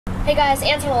Hey guys,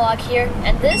 Antonalog here,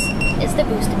 and this is the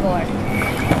boosted board.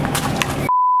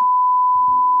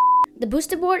 The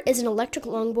boosted board is an electric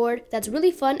longboard that's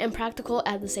really fun and practical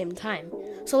at the same time.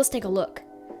 So let's take a look.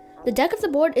 The deck of the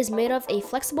board is made of a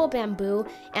flexible bamboo,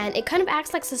 and it kind of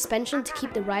acts like suspension to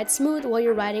keep the ride smooth while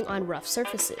you're riding on rough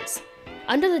surfaces.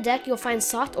 Under the deck, you'll find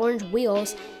soft orange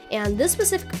wheels, and this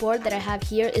specific board that I have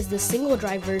here is the single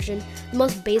drive version, the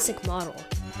most basic model.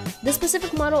 This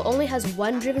specific model only has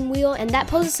one driven wheel, and that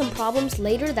poses some problems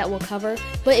later that we'll cover,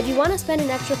 but if you want to spend an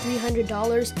extra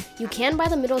 $300, you can buy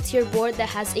the middle tier board that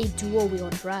has a dual wheel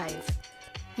drive.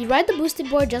 You ride the boosted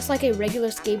board just like a regular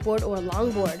skateboard or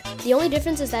longboard. The only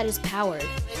difference is that it's powered.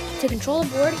 To control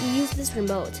the board, you use this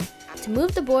remote. To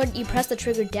move the board, you press the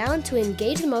trigger down to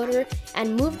engage the motor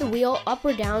and move the wheel up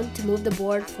or down to move the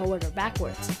board forward or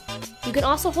backwards. You can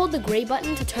also hold the gray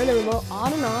button to turn the remote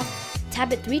on and off,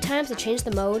 tap it 3 times to change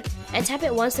the mode, and tap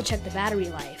it once to check the battery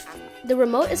life. The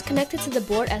remote is connected to the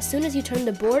board as soon as you turn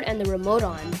the board and the remote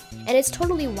on, and it's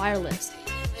totally wireless.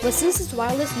 But since it's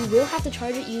wireless, you will have to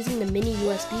charge it using the mini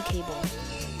USB cable.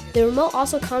 The remote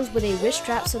also comes with a wrist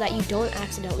strap so that you don't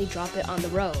accidentally drop it on the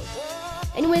road.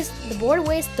 Anyways, the board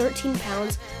weighs 13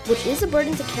 pounds, which is a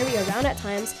burden to carry around at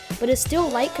times, but is still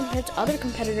light compared to other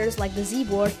competitors like the Z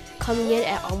board coming in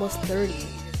at almost 30.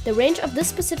 The range of this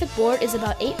specific board is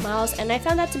about 8 miles, and I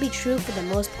found that to be true for the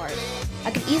most part.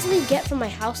 I could easily get from my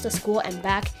house to school and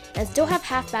back and still have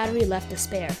half battery left to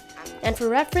spare. And for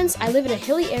reference, I live in a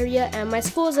hilly area and my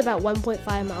school is about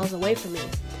 1.5 miles away from me.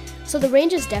 So the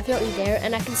range is definitely there,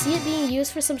 and I can see it being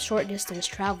used for some short distance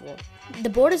travel. The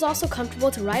board is also comfortable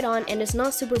to ride on and it's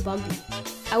not super bumpy.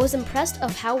 I was impressed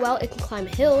of how well it can climb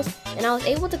hills, and I was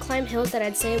able to climb hills that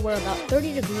I'd say were about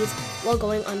 30 degrees while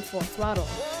going on full throttle.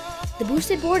 The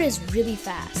boosted board is really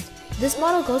fast. This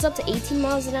model goes up to 18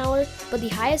 miles an hour, but the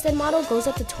highest end model goes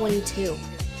up to 22.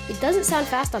 It doesn't sound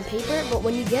fast on paper, but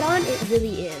when you get on, it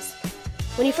really is.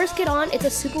 When you first get on, it's a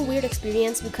super weird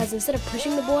experience because instead of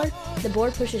pushing the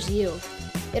board pushes you.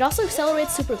 It also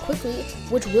accelerates super quickly,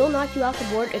 which will knock you off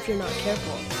the board if you're not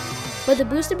careful. But the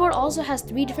boosted board also has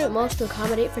 3 different modes to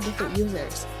accommodate for different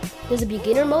users. There's a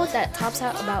beginner mode that tops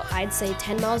out about, I'd say,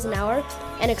 10 miles an hour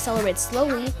and accelerates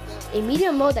slowly, a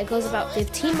medium mode that goes about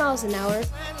 15 miles an hour,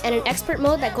 and an expert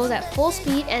mode that goes at full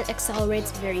speed and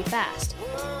accelerates very fast.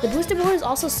 The boosted board is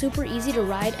also super easy to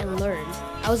ride and learn.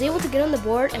 I was able to get on the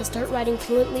board and start riding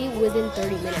fluently within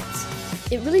 30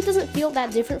 minutes. It really doesn't feel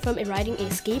that different from riding a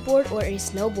skateboard or a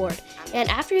snowboard, and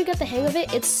after you get the hang of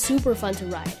it, it's super fun to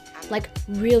ride. Like,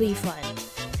 really fun.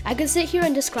 I could sit here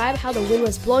and describe how the wind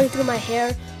was blowing through my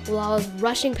hair while I was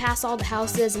rushing past all the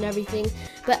houses and everything,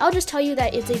 but I'll just tell you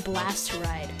that it's a blast to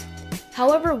ride.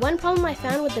 However, one problem I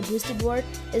found with the boosted board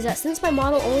is that since my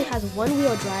model only has one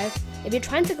wheel drive, if you're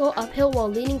trying to go uphill while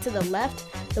leaning to the left,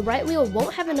 the right wheel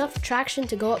won't have enough traction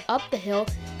to go up the hill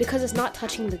because it's not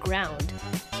touching the ground.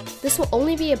 This will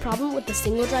only be a problem with the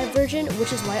single drive version,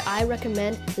 which is why I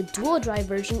recommend the dual drive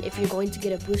version if you're going to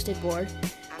get a boosted board.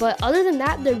 But other than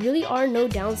that, there really are no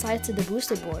downsides to the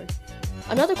boosted board.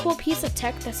 Another cool piece of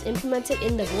tech that's implemented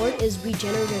in the board is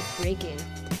regenerative braking.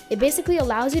 It basically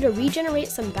allows you to regenerate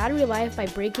some battery life by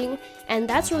braking, and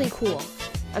that's really cool.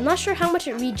 I'm not sure how much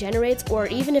it regenerates or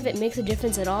even if it makes a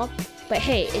difference at all, but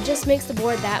hey, it just makes the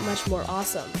board that much more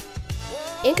awesome.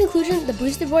 In conclusion, the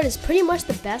boosted board is pretty much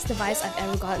the best device I've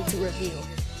ever gotten to review.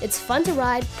 It's fun to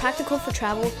ride, practical for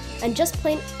travel, and just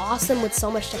plain awesome with so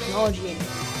much technology in it.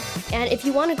 And if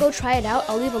you want to go try it out,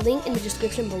 I'll leave a link in the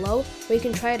description below where you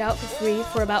can try it out for free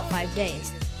for about 5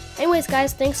 days. Anyways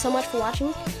guys, thanks so much for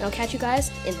watching, and I'll catch you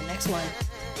guys in the next one.